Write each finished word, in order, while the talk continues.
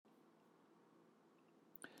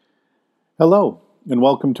Hello, and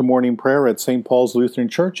welcome to morning prayer at St. Paul's Lutheran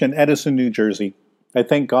Church in Edison, New Jersey. I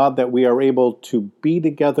thank God that we are able to be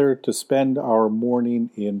together to spend our morning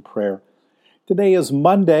in prayer. Today is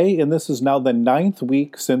Monday, and this is now the 9th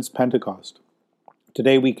week since Pentecost.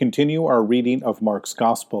 Today we continue our reading of Mark's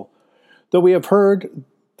Gospel. Though we have heard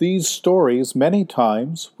these stories many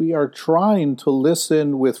times, we are trying to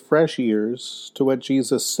listen with fresh ears to what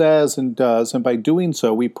Jesus says and does, and by doing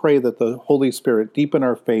so, we pray that the Holy Spirit deepen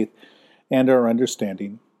our faith and our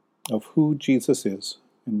understanding of who Jesus is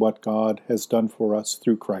and what God has done for us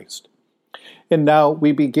through Christ. And now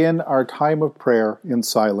we begin our time of prayer in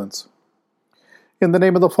silence. In the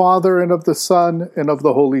name of the Father, and of the Son, and of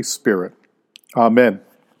the Holy Spirit. Amen.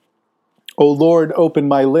 O Lord, open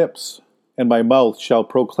my lips, and my mouth shall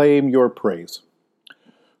proclaim your praise.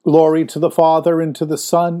 Glory to the Father, and to the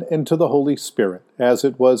Son, and to the Holy Spirit, as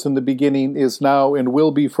it was in the beginning, is now, and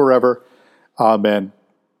will be forever. Amen.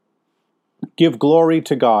 Give glory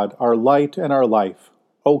to God, our light and our life.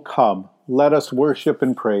 O come, let us worship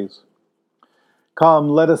and praise. Come,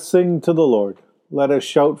 let us sing to the Lord. Let us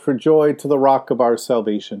shout for joy to the rock of our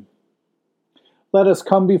salvation. Let us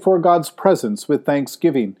come before God's presence with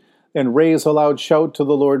thanksgiving, and raise a loud shout to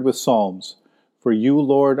the Lord with psalms. For you,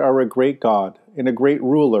 Lord, are a great God, and a great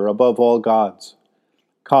ruler above all gods.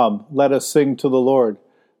 Come, let us sing to the Lord.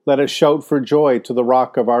 Let us shout for joy to the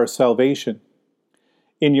rock of our salvation.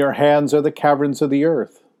 In your hands are the caverns of the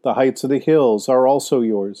earth. The heights of the hills are also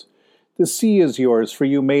yours. The sea is yours, for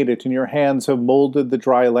you made it, and your hands have molded the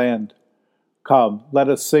dry land. Come, let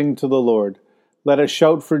us sing to the Lord. Let us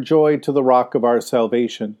shout for joy to the rock of our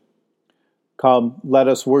salvation. Come, let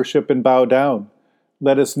us worship and bow down.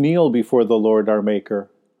 Let us kneel before the Lord our Maker.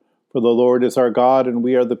 For the Lord is our God, and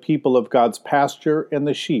we are the people of God's pasture and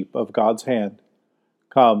the sheep of God's hand.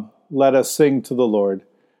 Come, let us sing to the Lord.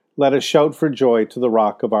 Let us shout for joy to the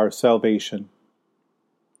rock of our salvation.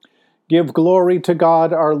 Give glory to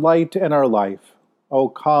God, our light and our life. O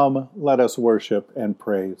come, let us worship and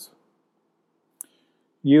praise.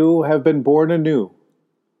 You have been born anew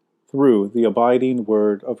through the abiding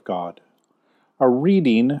word of God. A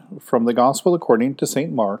reading from the Gospel according to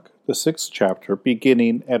St. Mark, the 6th chapter,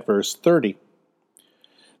 beginning at verse 30.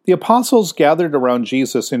 The apostles gathered around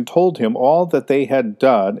Jesus and told him all that they had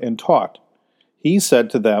done and taught. He said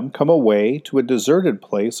to them, "Come away to a deserted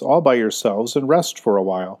place all by yourselves and rest for a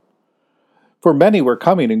while." For many were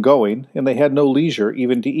coming and going, and they had no leisure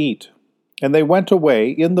even to eat. And they went away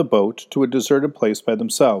in the boat to a deserted place by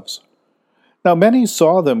themselves. Now many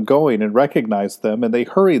saw them going and recognized them, and they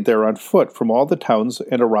hurried there on foot from all the towns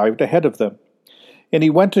and arrived ahead of them. And he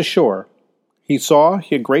went ashore. He saw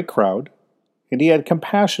a great crowd, and he had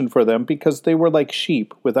compassion for them because they were like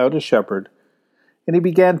sheep without a shepherd. And he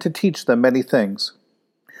began to teach them many things.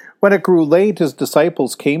 When it grew late, his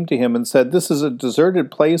disciples came to him and said, "This is a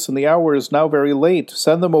deserted place, and the hour is now very late.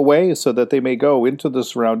 Send them away so that they may go into the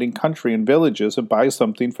surrounding country and villages and buy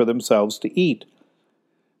something for themselves to eat."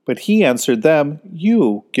 But he answered them,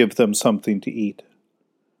 "You give them something to eat."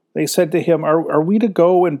 They said to him, Are we to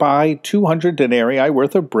go and buy 200 denarii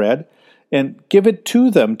worth of bread and give it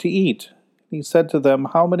to them to eat?" He said to them,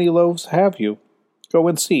 "How many loaves have you? Go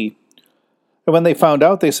and see." And when they found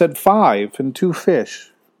out, they said, 5 and 2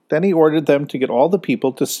 fish. Then he ordered them to get all the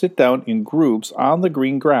people to sit down in groups on the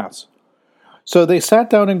green grass. So they sat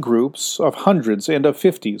down in groups of hundreds and of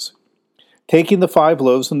 50s. Taking the 5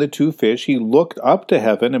 loaves and the 2 fish, he looked up to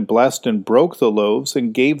heaven and blessed and broke the loaves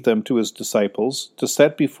and gave them to his disciples to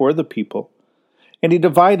set before the people. And he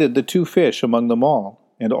divided the 2 fish among them all,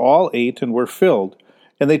 and all ate and were filled.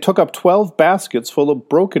 And they took up 12 baskets full of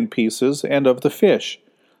broken pieces and of the fish.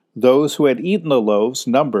 Those who had eaten the loaves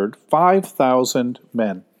numbered 5,000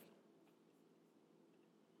 men.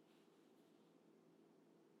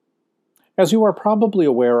 As you are probably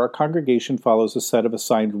aware, our congregation follows a set of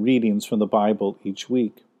assigned readings from the Bible each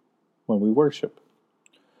week when we worship.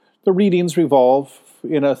 The readings revolve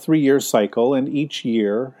in a 3-year cycle, and each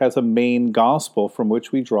year has a main gospel from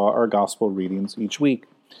which we draw our gospel readings each week.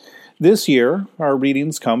 This year, our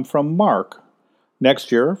readings come from Mark.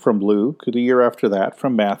 Next year, from Luke. The year after that,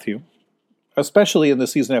 from Matthew. Especially in the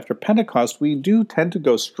season after Pentecost, we do tend to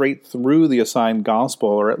go straight through the assigned gospel,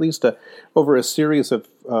 or at least over a series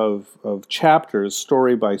of chapters,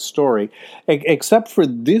 story by story, except for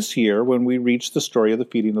this year when we reach the story of the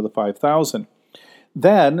feeding of the 5,000.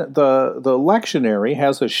 Then the lectionary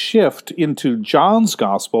has a shift into John's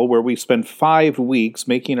Gospel, where we spend 5 weeks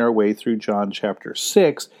making our way through John chapter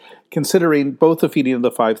 6, considering both the feeding of the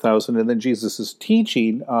 5,000 and then Jesus'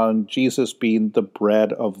 teaching on Jesus being the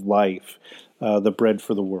bread of life, the bread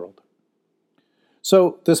for the world.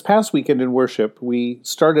 So this past weekend in worship, we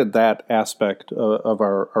started that aspect of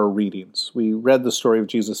our readings. We read the story of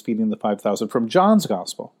Jesus feeding the 5,000 from John's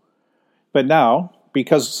Gospel. But now,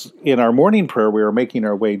 because in our morning prayer we are making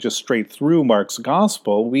our way just straight through Mark's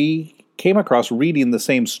Gospel, we came across reading the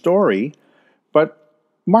same story, but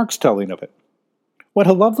Mark's telling of it. What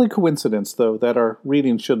a lovely coincidence, though, that our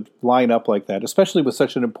reading should line up like that, especially with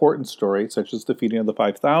such an important story, such as the feeding of the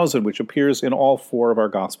 5,000, which appears in all four of our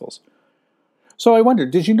Gospels. So I wondered,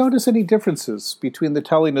 did you notice any differences between the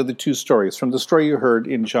telling of the two stories, from the story you heard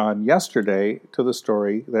in John yesterday to the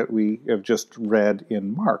story that we have just read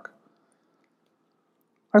in Mark?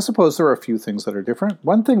 I suppose there are a few things that are different.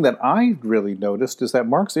 One thing that I really noticed is that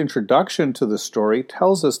Mark's introduction to the story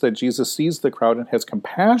tells us that Jesus sees the crowd and has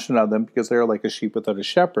compassion on them because they are like a sheep without a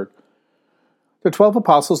shepherd. The 12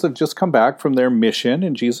 apostles have just come back from their mission,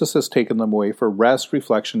 and Jesus has taken them away for rest,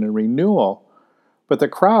 reflection, and renewal. But the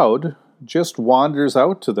crowd just wanders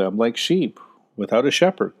out to them like sheep without a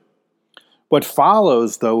shepherd. What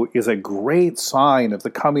follows, though, is a great sign of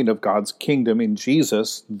the coming of God's kingdom in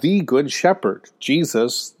Jesus, the Good Shepherd,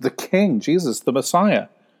 Jesus, the King, Jesus, the Messiah.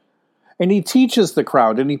 And he teaches the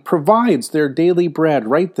crowd, and he provides their daily bread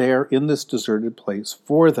right there in this deserted place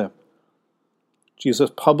for them.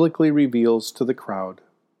 Jesus publicly reveals to the crowd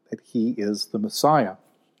that he is the Messiah.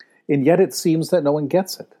 And yet it seems that no one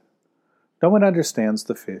gets it. No one understands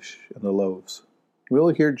the fish and the loaves. We'll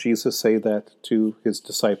hear Jesus say that to his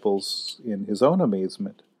disciples in his own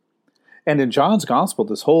amazement. And in John's Gospel,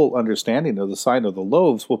 this whole understanding of the sign of the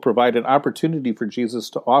loaves will provide an opportunity for Jesus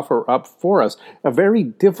to offer up for us a very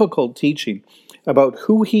difficult teaching about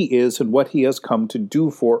who he is and what he has come to do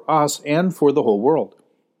for us and for the whole world.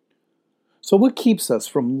 So what keeps us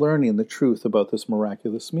from learning the truth about this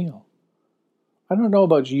miraculous meal? I don't know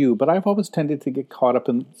about you, but I've always tended to get caught up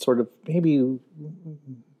in sort of maybe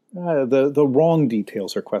the wrong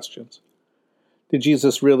details or questions. Did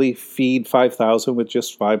Jesus really feed 5,000 with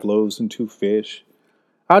just 5 loaves and 2 fish?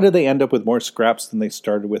 How did they end up with more scraps than they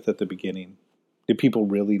started with at the beginning? Did people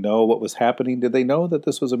really know what was happening? Did they know that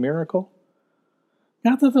this was a miracle?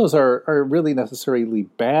 Not that those are really necessarily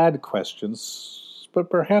bad questions, but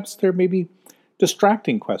perhaps they're maybe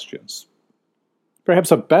distracting questions.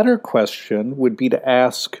 Perhaps a better question would be to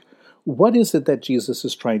ask, what is it that Jesus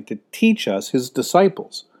is trying to teach us, his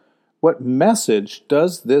disciples? What message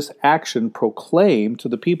does this action proclaim to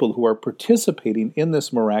the people who are participating in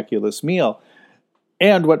this miraculous meal?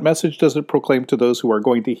 And what message does it proclaim to those who are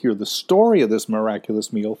going to hear the story of this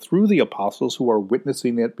miraculous meal through the apostles who are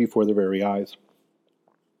witnessing it before their very eyes?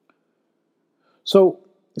 So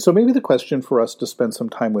maybe the question for us to spend some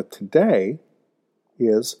time with today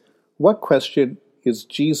is, what question is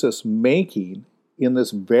Jesus making in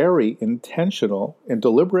this very intentional and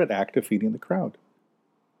deliberate act of feeding the crowd?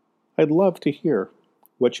 I'd love to hear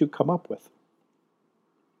what you come up with.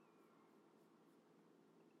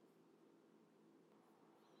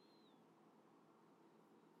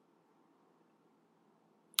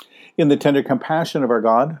 In the tender compassion of our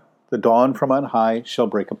God, the dawn from on high shall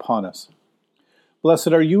break upon us. Blessed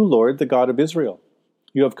are you, Lord, the God of Israel.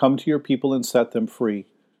 You have come to your people and set them free.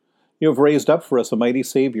 You have raised up for us a mighty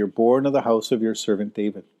Savior, born of the house of your servant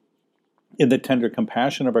David. In the tender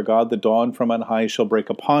compassion of our God, the dawn from on high shall break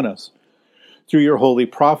upon us. Through your holy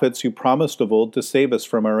prophets, you promised of old to save us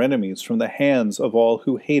from our enemies, from the hands of all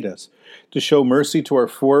who hate us, to show mercy to our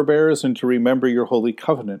forebears and to remember your holy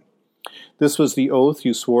covenant. This was the oath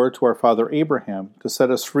you swore to our father Abraham, to set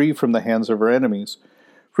us free from the hands of our enemies,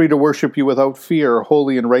 free to worship you without fear,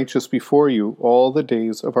 holy and righteous before you all the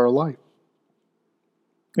days of our life.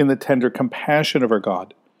 In the tender compassion of our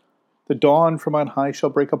God, the dawn from on high shall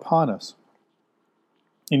break upon us.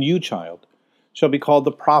 And you, child, shall be called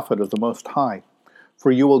the prophet of the Most High, for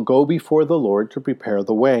you will go before the Lord to prepare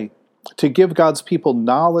the way, to give God's people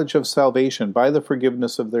knowledge of salvation by the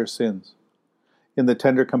forgiveness of their sins. In the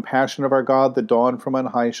tender compassion of our God, the dawn from on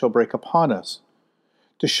high shall break upon us,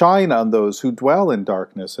 to shine on those who dwell in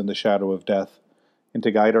darkness and the shadow of death, and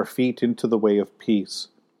to guide our feet into the way of peace.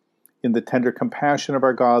 In the tender compassion of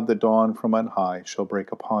our God, the dawn from on high shall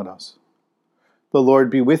break upon us. The Lord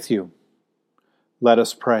be with you. Let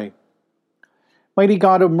us pray. Mighty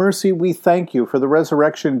God of mercy, we thank you for the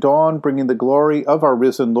resurrection dawn, bringing the glory of our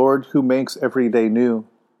risen Lord, who makes every day new.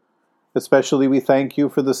 Especially we thank you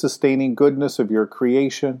for the sustaining goodness of your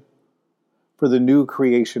creation, for the new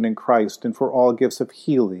creation in Christ, and for all gifts of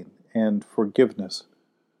healing and forgiveness,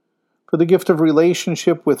 for the gift of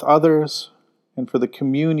relationship with others, and for the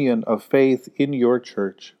communion of faith in your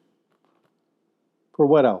church. For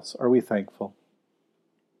what else are we thankful?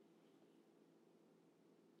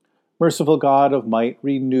 Merciful God of might,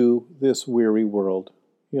 renew this weary world.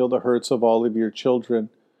 Heal the hurts of all of your children,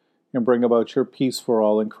 and bring about your peace for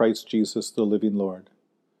all in Christ Jesus, the living Lord.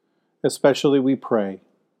 Especially we pray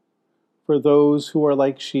for those who are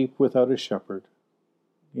like sheep without a shepherd,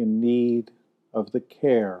 in need of the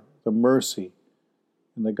care, the mercy,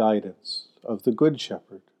 and the guidance of the Good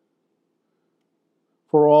Shepherd.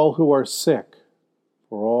 For all who are sick,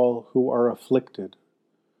 for all who are afflicted,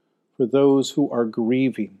 for those who are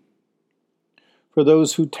grieving, for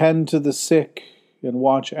those who tend to the sick and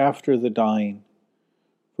watch after the dying,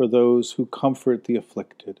 for those who comfort the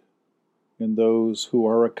afflicted, and those who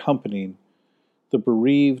are accompanying the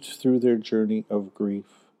bereaved through their journey of grief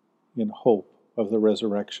in hope of the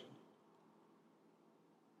resurrection.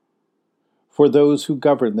 For those who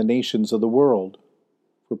govern the nations of the world,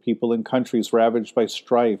 for people in countries ravaged by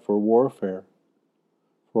strife or warfare,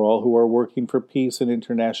 for all who are working for peace and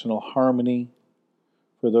international harmony,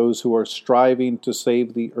 for those who are striving to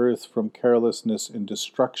save the earth from carelessness and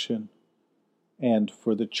destruction, and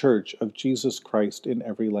for the Church of Jesus Christ in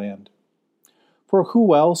every land. For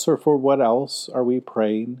who else or for what else are we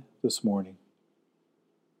praying this morning?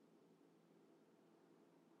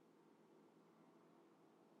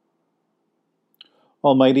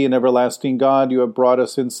 Almighty and everlasting God, you have brought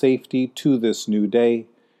us in safety to this new day.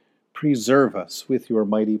 Preserve us with your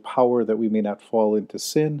mighty power that we may not fall into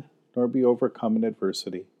sin nor be overcome in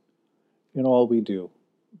adversity. In all we do,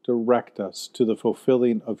 direct us to the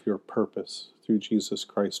fulfilling of your purpose through Jesus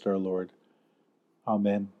Christ our Lord.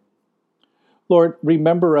 Amen. Lord,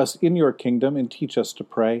 remember us in your kingdom and teach us to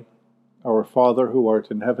pray. Our Father who art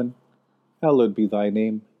in heaven, hallowed be thy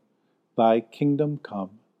name. Thy kingdom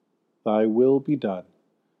come, thy will be done,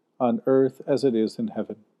 on earth as it is in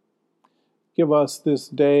heaven. Give us this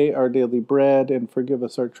day our daily bread, and forgive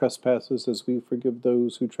us our trespasses as we forgive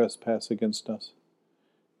those who trespass against us.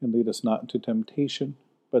 And lead us not into temptation,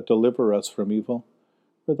 but deliver us from evil.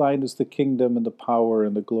 For thine is the kingdom and the power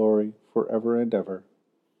and the glory forever and ever.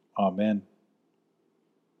 Amen.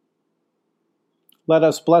 Let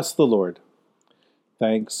us bless the Lord.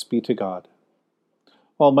 Thanks be to God.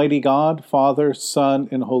 Almighty God, Father, Son,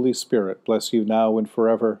 and Holy Spirit, bless you now and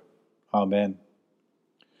forever. Amen.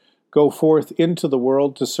 Go forth into the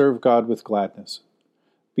world to serve God with gladness.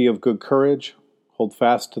 Be of good courage, hold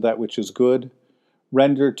fast to that which is good,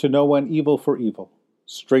 render to no one evil for evil,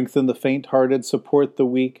 strengthen the faint-hearted, support the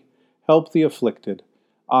weak, help the afflicted,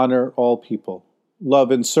 honor all people, love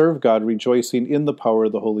and serve God, rejoicing in the power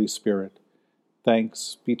of the Holy Spirit.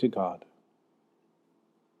 Thanks be to God.